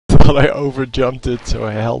but I overjumped it, so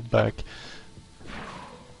I held back.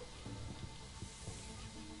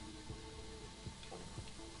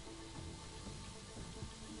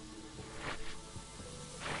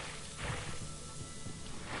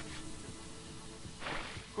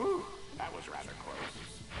 Whew, that was rather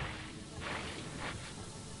close.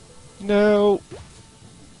 No.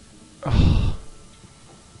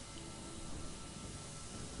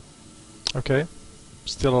 Okay,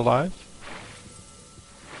 still alive.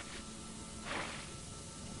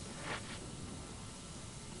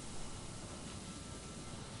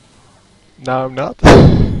 No, I'm not.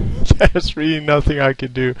 There's really nothing I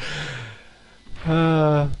can do.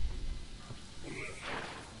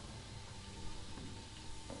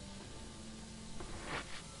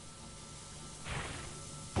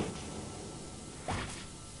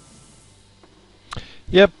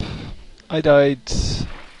 Yep, I died.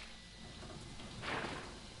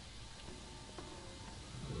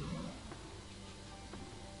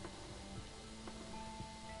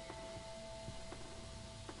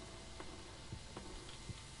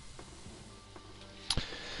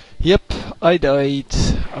 Yep, I died.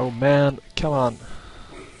 Oh man, come on.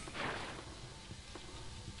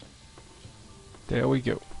 There we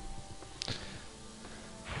go.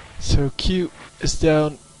 So Q is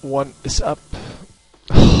down, 1 is up.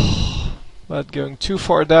 But going too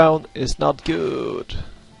far down is not good.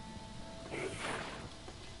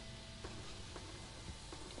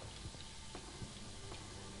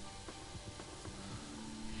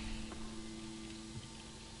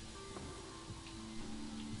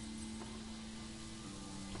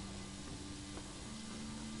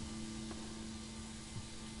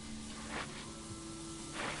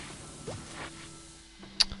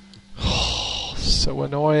 So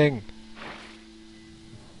annoying.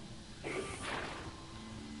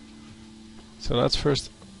 So let's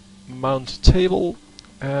first mount table,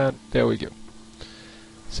 and there we go.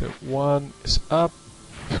 So 1 is up,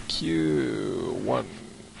 Q, 1,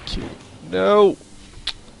 Q, no!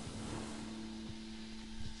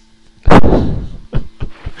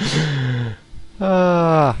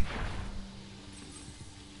 Ah.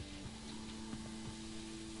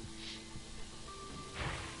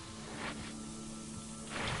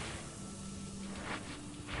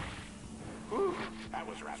 Whew, that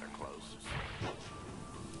was rather close.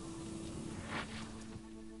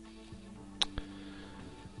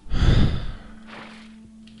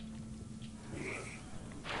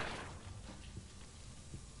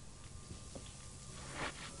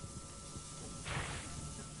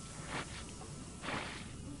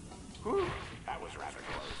 Whew, that was rather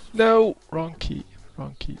close. No! Wrong key,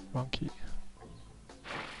 wrong key, wrong key.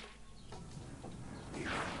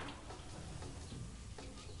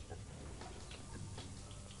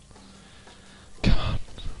 Come on.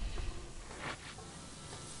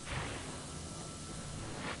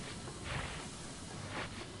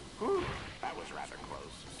 Whew, that was rather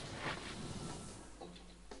close.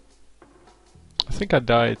 I think I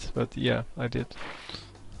died, but yeah, I did.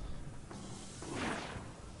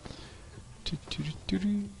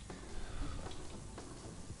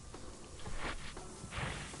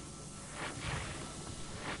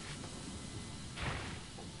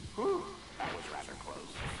 Whew, that was rather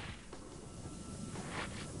close.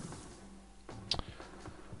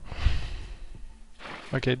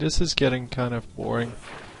 Okay, this is getting kind of boring.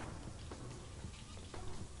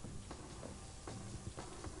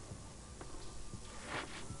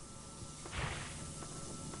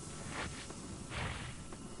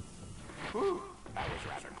 Whew, that was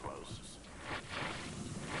rather close.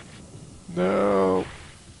 No!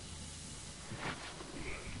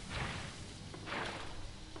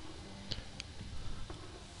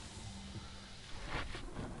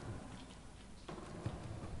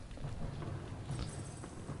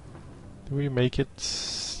 Did we make it?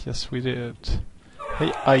 Yes, we did.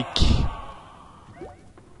 Hey, Ike.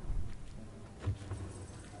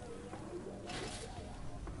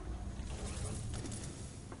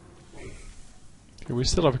 Okay, we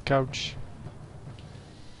still have a couch.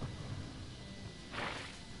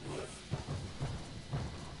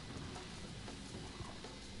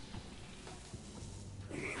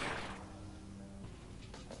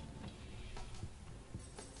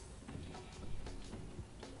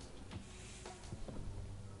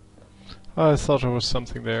 I thought there was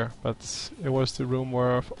something there, but it was the room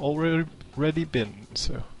where I've already been,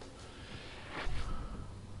 so...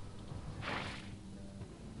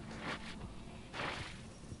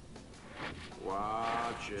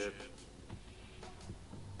 Watch it.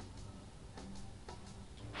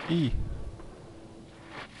 E.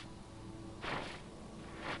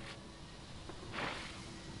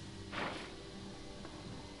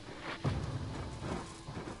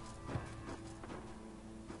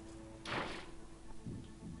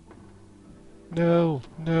 No,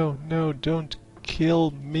 no, no, don't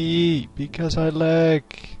kill me because I lag.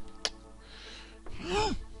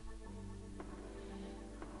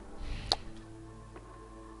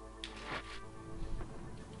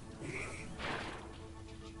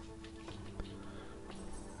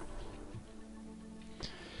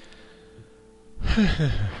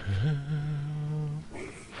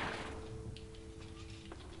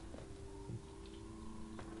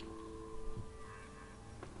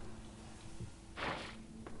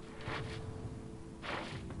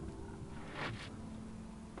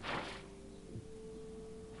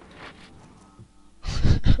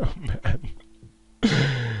 Oh man.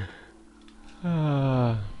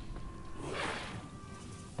 Ah.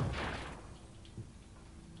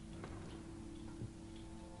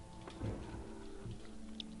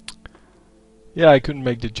 Yeah, I couldn't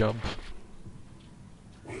make the jump.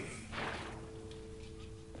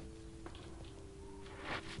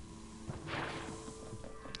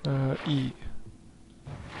 E.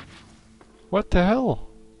 What the hell?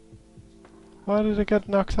 Why did I get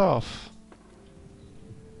knocked off?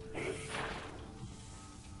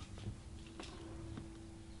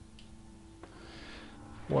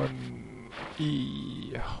 One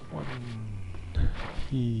E, one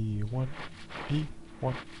E, one E,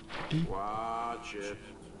 one E. Watch it.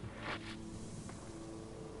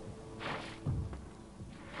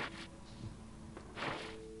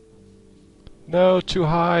 No, too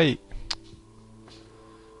high.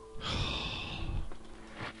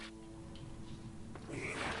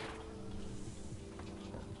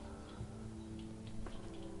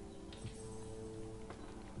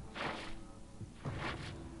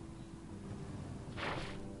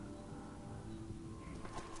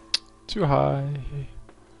 Too high.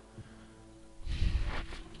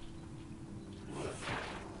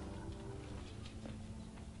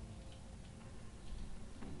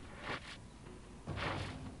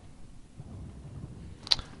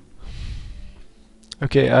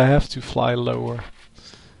 Okay, I have to fly lower.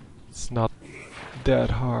 It's not that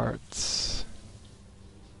hard.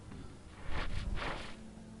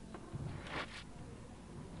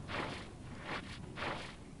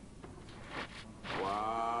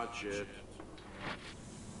 Watch it.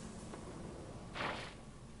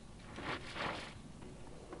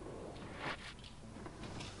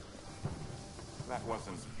 That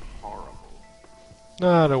wasn't horrible.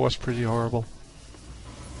 No, that was pretty horrible.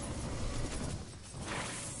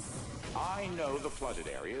 I know the flooded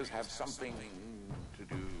areas have something to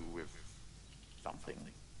do with something.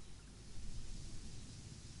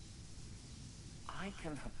 I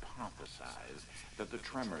can hypothesize that the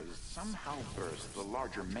tremors somehow burst the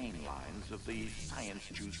larger main lines of the science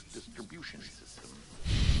juice distribution system.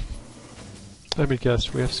 Let me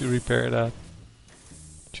guess, we have to repair that.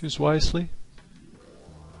 Choose wisely.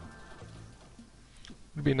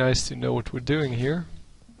 Would be nice to know what we're doing here.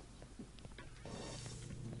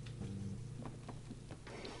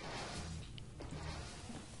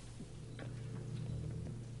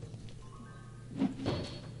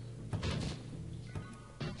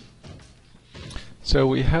 So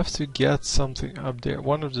we have to get something up there,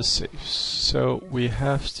 one of the safes. So we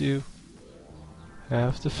have to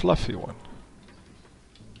have the fluffy one.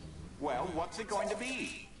 Well, what's it going to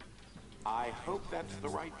be? I hope that's the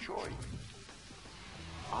right choice.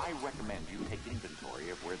 I recommend you take inventory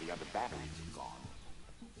of where the other batteries have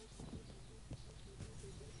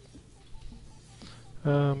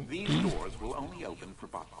gone. These doors will only open for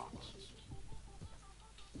bot boxes.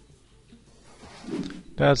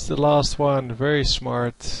 That's the last one, very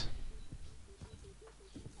smart.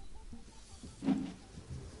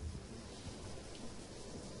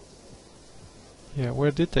 Yeah,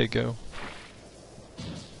 where did they go?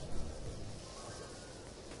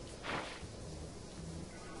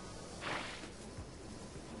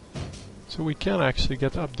 So we can actually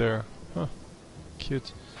get up there. Huh,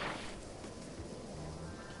 cute.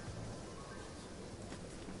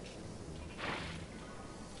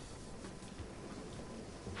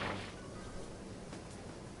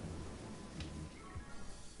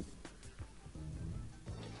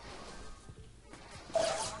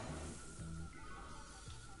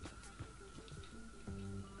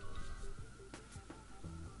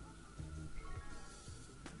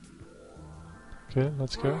 Okay,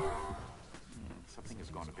 let's go. Something has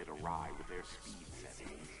gone a bit awry with their speed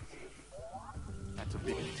settings. That's a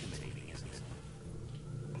bit intimidating, isn't it?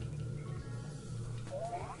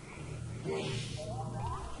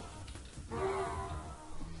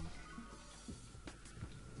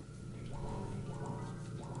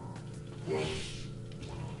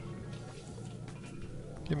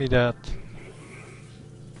 Give me that.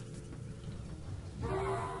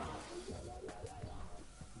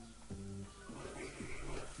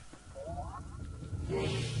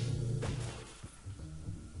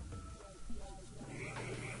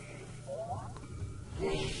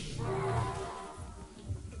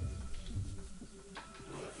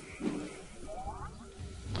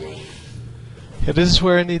 Yeah, this is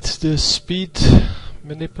where I need the speed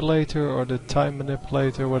manipulator or the time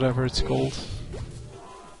manipulator, whatever it's called.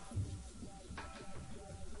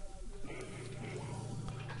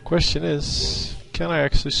 Question is, can I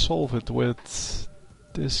actually solve it with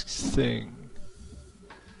this thing?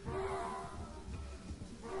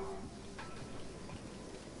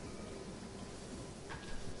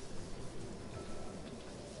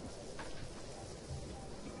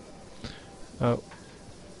 Oh,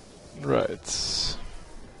 right.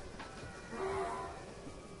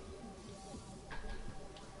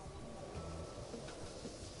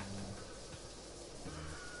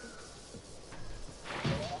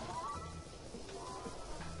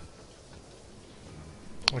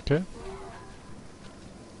 Okay.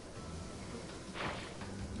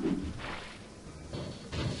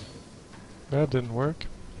 That didn't work.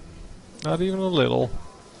 Not even a little.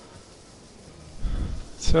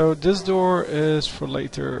 So this door is for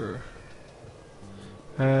later.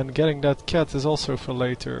 And getting that cat is also for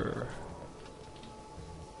later.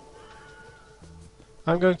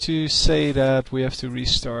 I'm going to say that we have to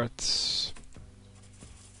restart.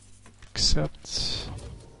 Except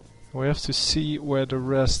we have to see where the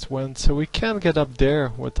rest went. So we can get up there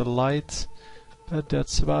with the light, but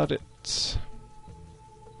that's about it.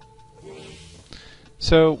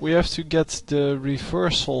 So we have to get the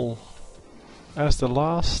reversal as the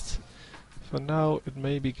last. For now it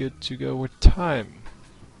may be good to go with time.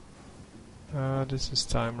 This is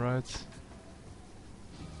time, right?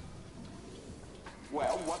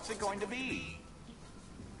 Well, what's it going to be?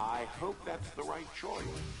 I hope that's the right choice.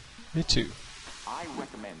 Me too. I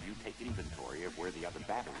recommend you take inventory of where the other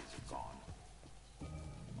batteries have gone.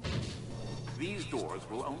 These doors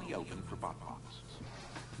will only open for bot-bots.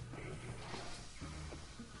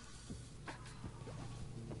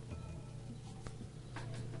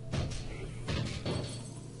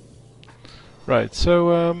 Right,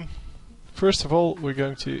 so first of all we're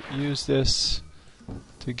going to use this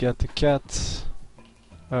to get the cat.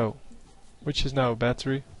 Oh, which is now a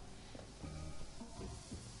battery.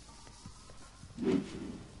 Two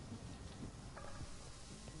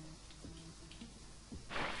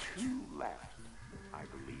left, I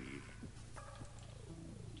believe.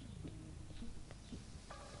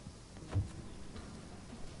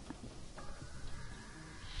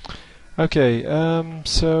 Okay,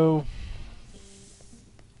 so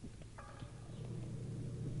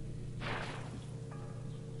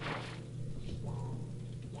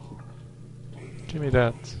give me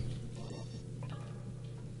that.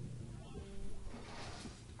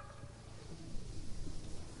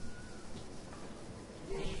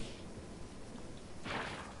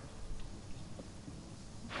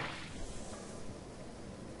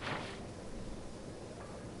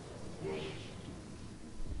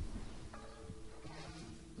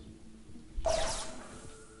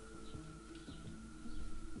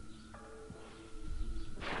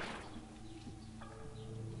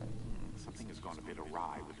 Something has gone a bit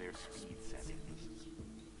awry with their speed settings.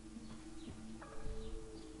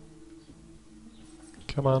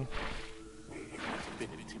 Come on. It's a bit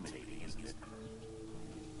intimidating, isn't it?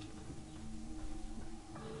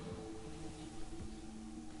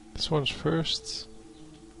 This one's first.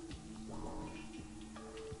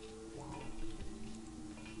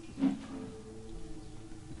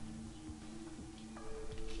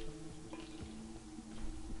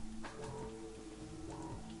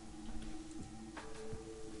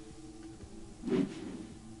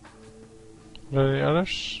 Any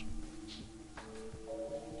others?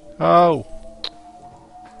 Oh!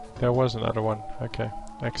 There was another one. Okay,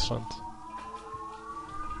 excellent.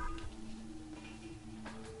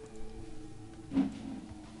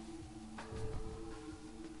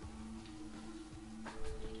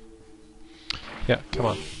 Yeah, come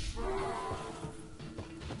on.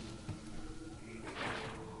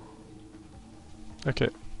 Okay,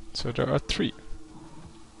 so there are 3.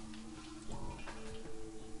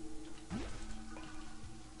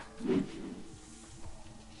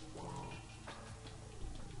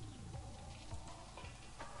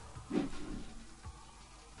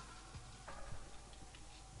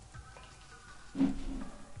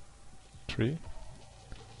 Three.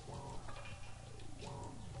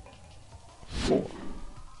 4.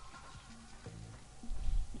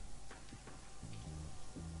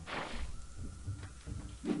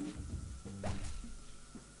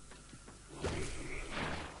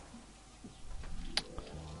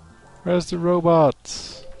 Where's the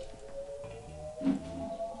robot?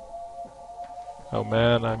 Oh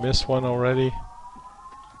man, I missed one already.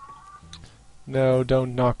 No,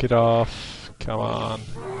 don't knock it off. Come on.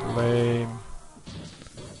 Lame.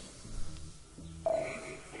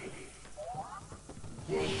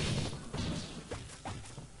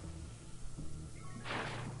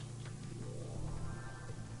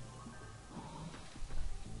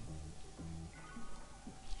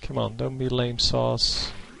 Come on, don't be lame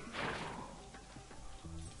sauce.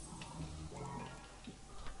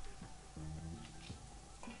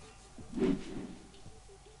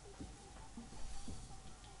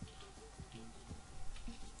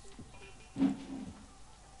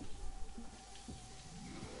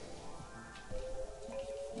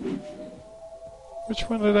 Which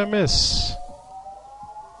one did I miss?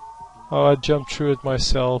 Oh, I jumped through it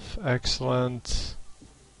myself. Excellent.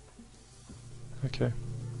 Okay.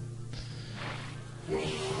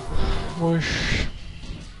 Whoosh.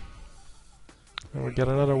 And we get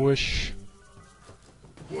another whoosh.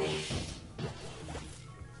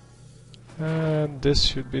 And this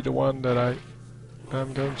should be the one that I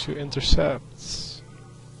am going to intercept.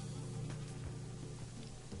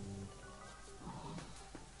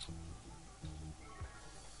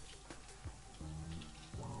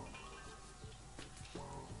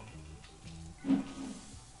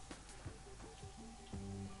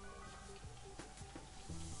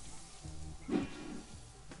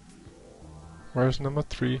 Where's number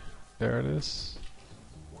 3? There it is.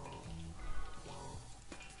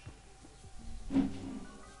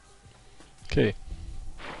 Okay.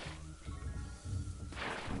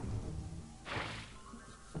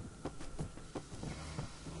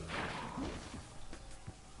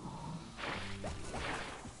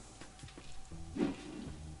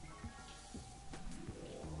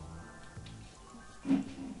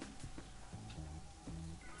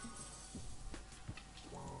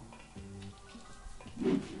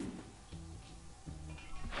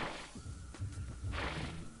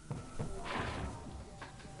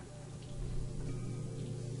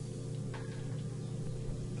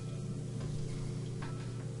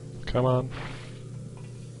 Come on.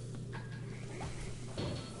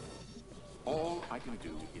 All I can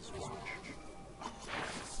do is watch.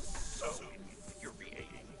 So infuriating.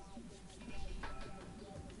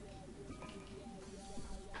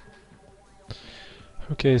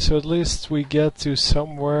 Okay, so at least we get to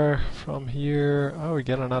somewhere from here. Oh, we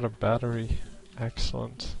get another battery.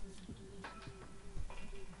 Excellent.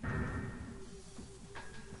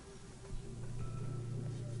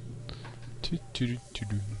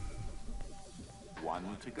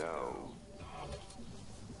 One to go.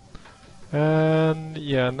 And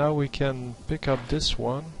yeah, now we can pick up this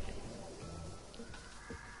one.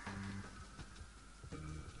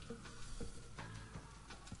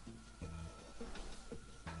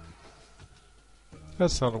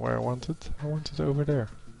 That's not where I wanted. I wanted over there.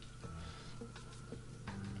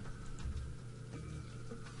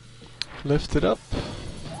 Lift it up.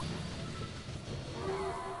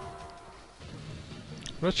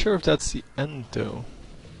 I'm not sure if that's the end though.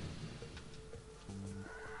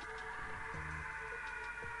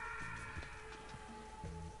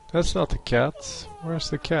 That's not the cat.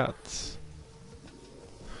 Where's the cat?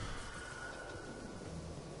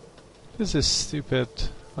 This is stupid.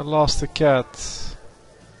 I lost the cat.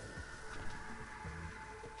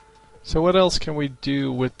 So what else can we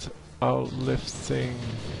do with our lifting?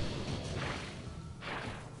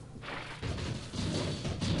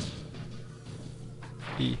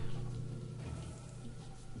 E.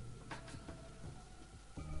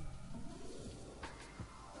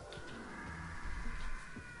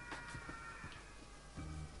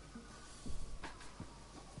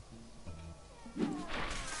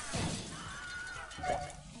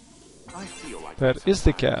 I feel like That is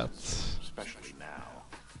the cat. Especially now.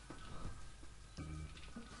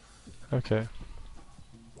 Okay.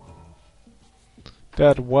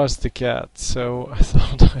 That was the cat, so I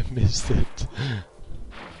thought I missed it.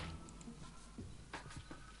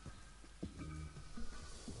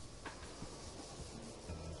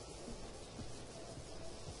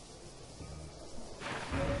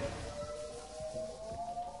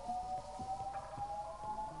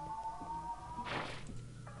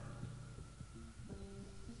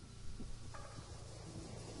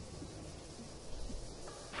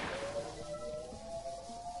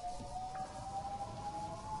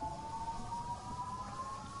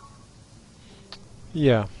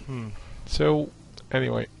 Yeah, So,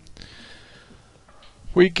 anyway.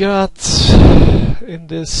 We got, in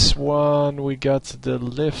this one, we got the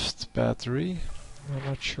lift battery. I'm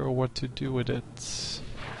not sure what to do with it.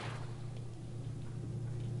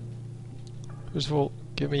 First of all,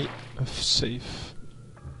 give me a save.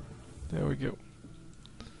 There we go.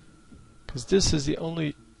 Because this is the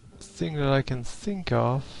only thing that I can think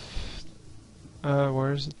of.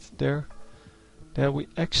 Where is it? There. That we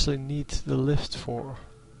actually need the lift for.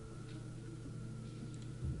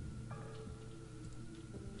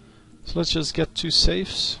 So let's just get 2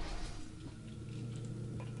 safes.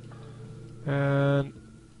 And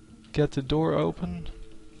get the door open.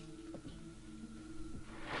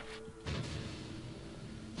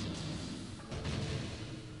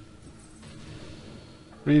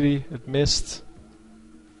 Really? It missed?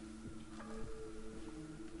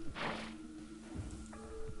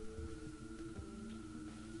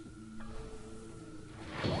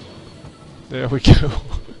 There we go.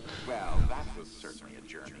 Well, that was certainly a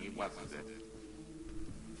journey, wasn't it?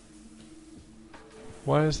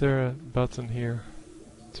 Why is there a button here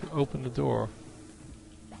to open the door?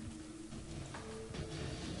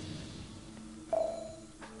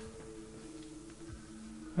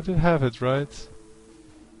 I did have it, right?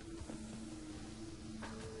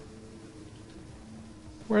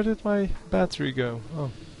 Where did my battery go?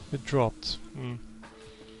 Oh, it dropped.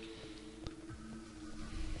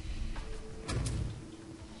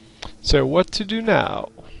 So what to do now?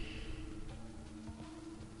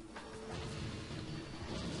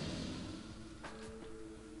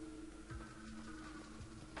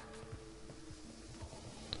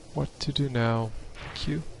 What to do now?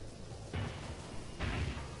 Q.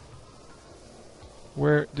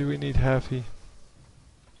 Where do we need heavy?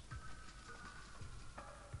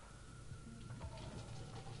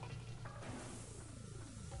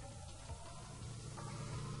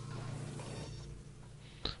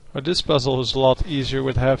 Oh, this puzzle is a lot easier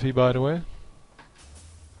with heavy, by the way.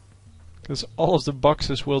 Because all of the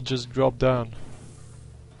boxes will just drop down.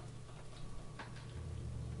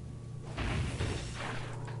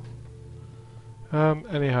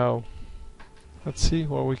 Anyhow. Let's see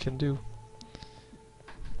what we can do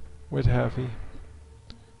with heavy.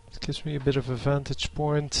 It gives me a bit of a vantage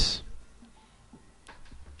point.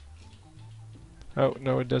 Oh,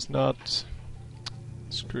 no it does not.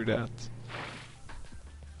 Screw that.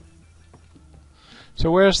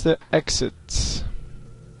 So where's the exit?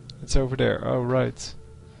 It's over there. Oh, right.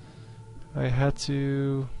 I had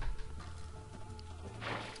to...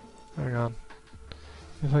 Hang on.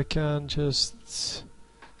 If I can just...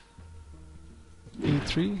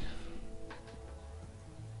 E3?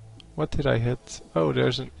 What did I hit? Oh,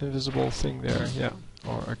 there's an invisible thing there. Yeah.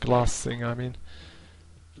 Or a glass thing, I mean.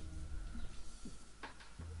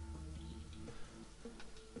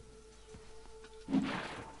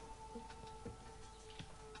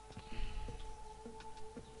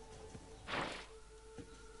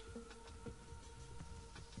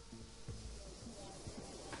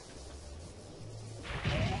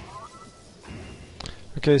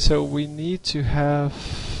 Okay, so we need to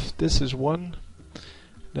have... This is one.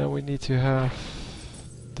 Now we need to have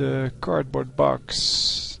the cardboard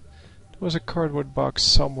box. There was a cardboard box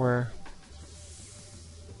somewhere.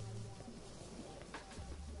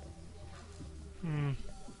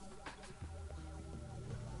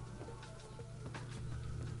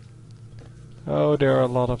 Oh, there are a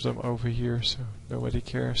lot of them over here, so nobody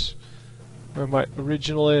cares where my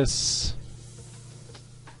original is.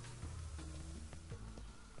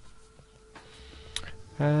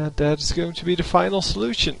 And that is going to be the final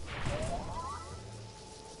solution.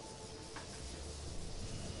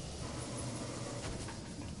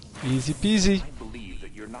 Easy peasy. I believe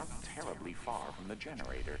that you're not terribly far from the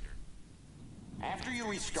generator. After you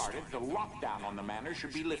restart it, the lockdown on the manor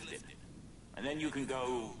should be lifted. And then you can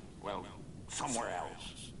go, well, somewhere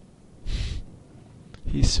else.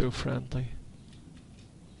 He's so friendly.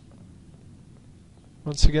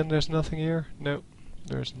 Once again, there's nothing here? No,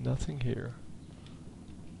 there's nothing here.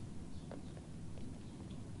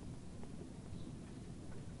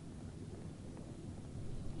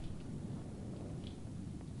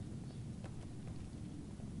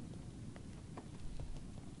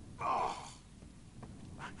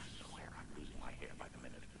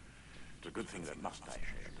 Good thing that mustache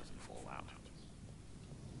hair doesn't fall out.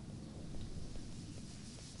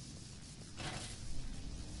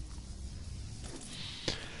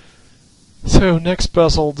 So, next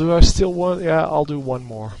puzzle. Do I still want... Yeah, I'll do one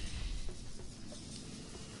more.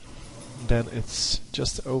 Then it's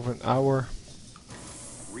just over an hour.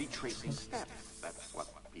 Retracing steps. That's what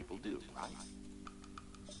people do, right?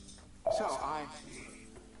 So, I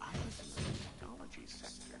was in the technology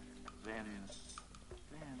sector. Then...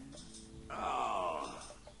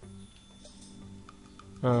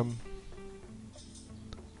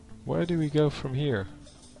 Where do we go from here?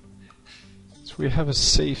 So we have a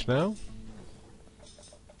safe now.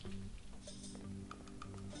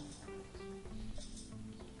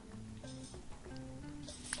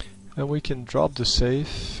 And we can drop the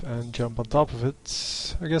safe and jump on top of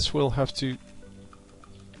it. I guess we'll have to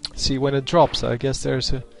see when it drops. I guess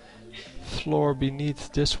there's a floor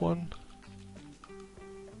beneath this one.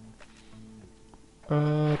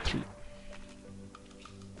 3.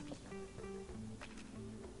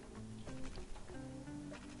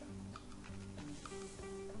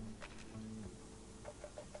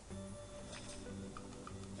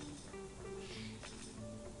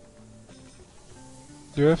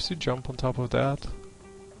 Do I have to jump on top of that?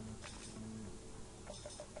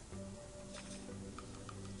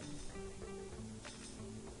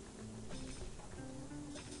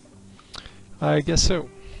 I guess so.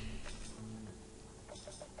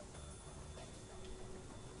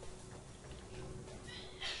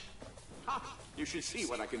 Ha! You should see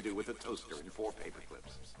what I can do with a toaster and 4 paper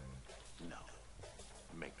clips. No.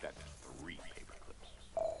 Make that 3 paper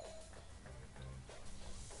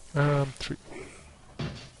clips. 3.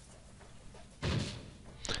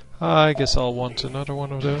 I guess I'll want another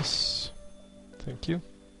one of those. Thank you.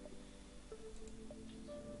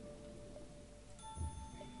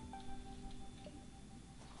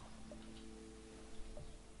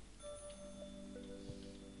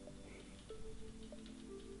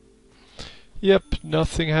 Yep,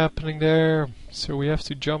 nothing happening there, so we have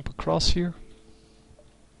to jump across here.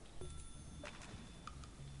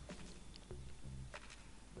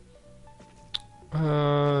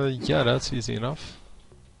 Yeah, that's easy enough.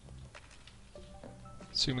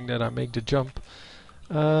 Assuming that I make the jump.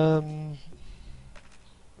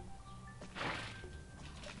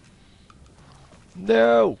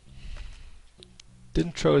 No!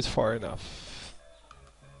 Didn't throw it far enough.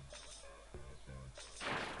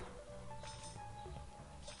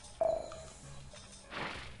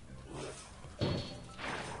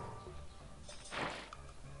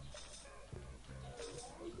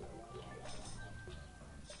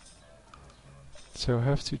 So I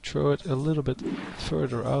have to throw it a little bit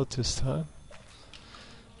further out this time.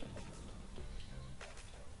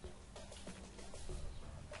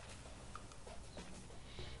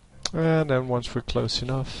 And then once we're close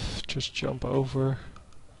enough, just jump over.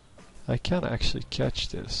 I can actually catch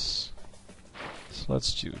this. So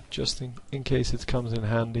let's do it, just in case it comes in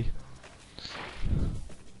handy.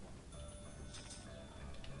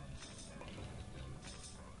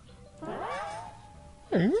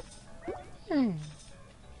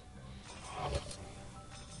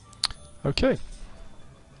 Okay.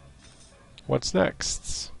 What's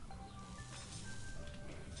next?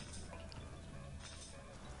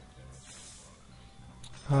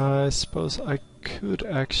 I suppose I could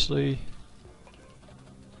actually...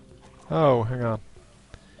 Oh, hang on.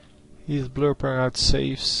 He's blurping out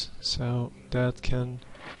saves, so that can...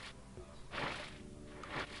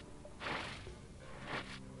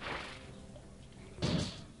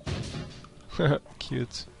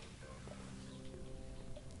 Cute.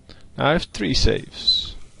 Now I have 3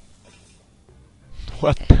 saves.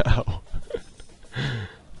 What now?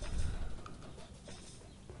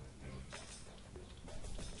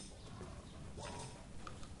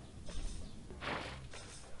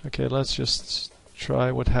 Okay, let's just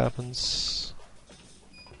try what happens.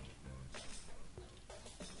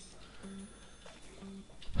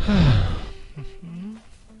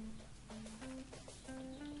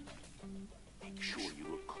 Make sure you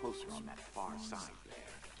look closer on that far side there.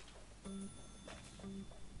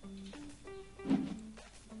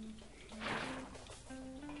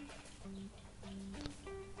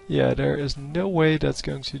 Yeah, there is no way that's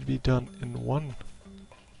going to be done in one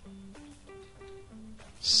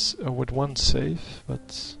with one save,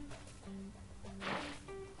 but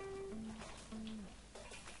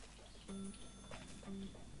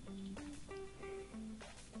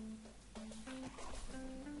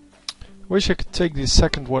wish I could take the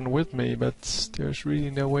second one with me, but there's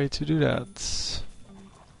really no way to do that.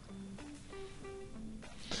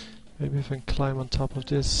 Maybe if I can climb on top of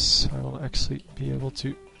this, I will actually be able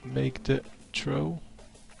to make the throw.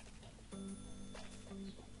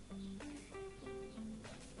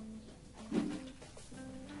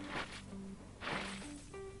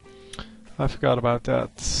 I forgot about that.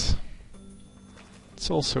 It's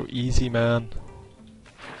also easy, man.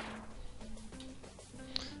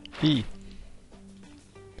 E.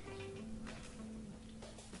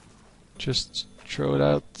 Just throw it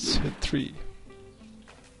out, hit 3.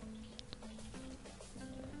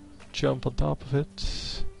 Jump on top of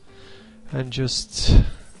it, and just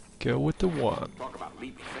go with the 1. Talk about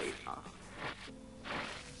leap of faith, huh?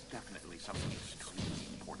 Definitely something extremely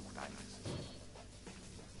important, I guess.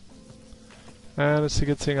 And it's a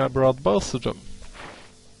good thing I brought both of them.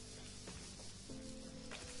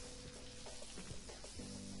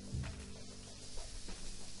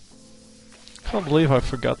 Can't believe I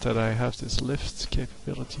forgot that I have this lift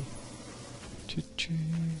capability.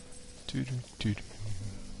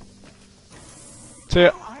 So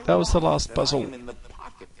yeah, that was the last puzzle. I'm in the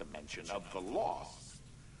pocket dimension of the lost,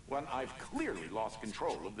 when I've clearly lost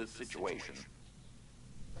control of this situation.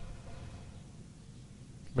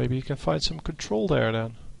 Maybe you can find some control there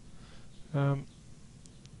then.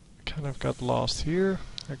 Kind of got lost here.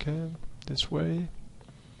 Okay, this way.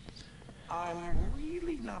 I'm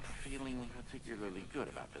really not feeling particularly good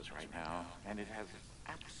about this right now, and it has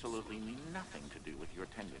absolutely nothing to do with your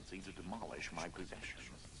tendency to demolish my possessions.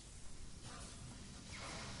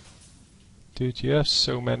 Dude, you have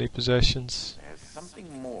so many possessions. There's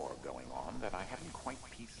something more going on that I haven't quite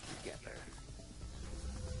pieced together.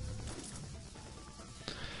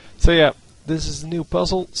 So yeah, this is a new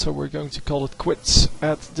puzzle, so we're going to call it quits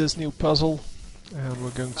at this new puzzle. And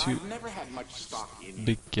we're going to I've never had much stock in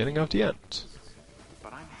beginning of the end.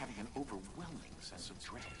 but I'm having an overwhelming sense of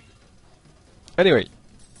dread. Anyway,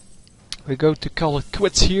 we're going to call it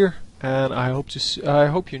quits here, and I hope I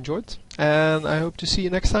hope you enjoyed, and I hope to see you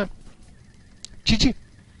next time. GG.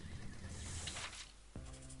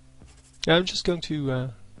 Yeah, I'm just going to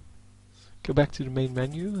go back to the main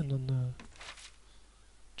menu and then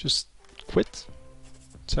just quit.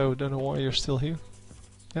 So I don't know why you're still here.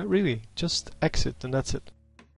 Yeah, really, just exit and that's it.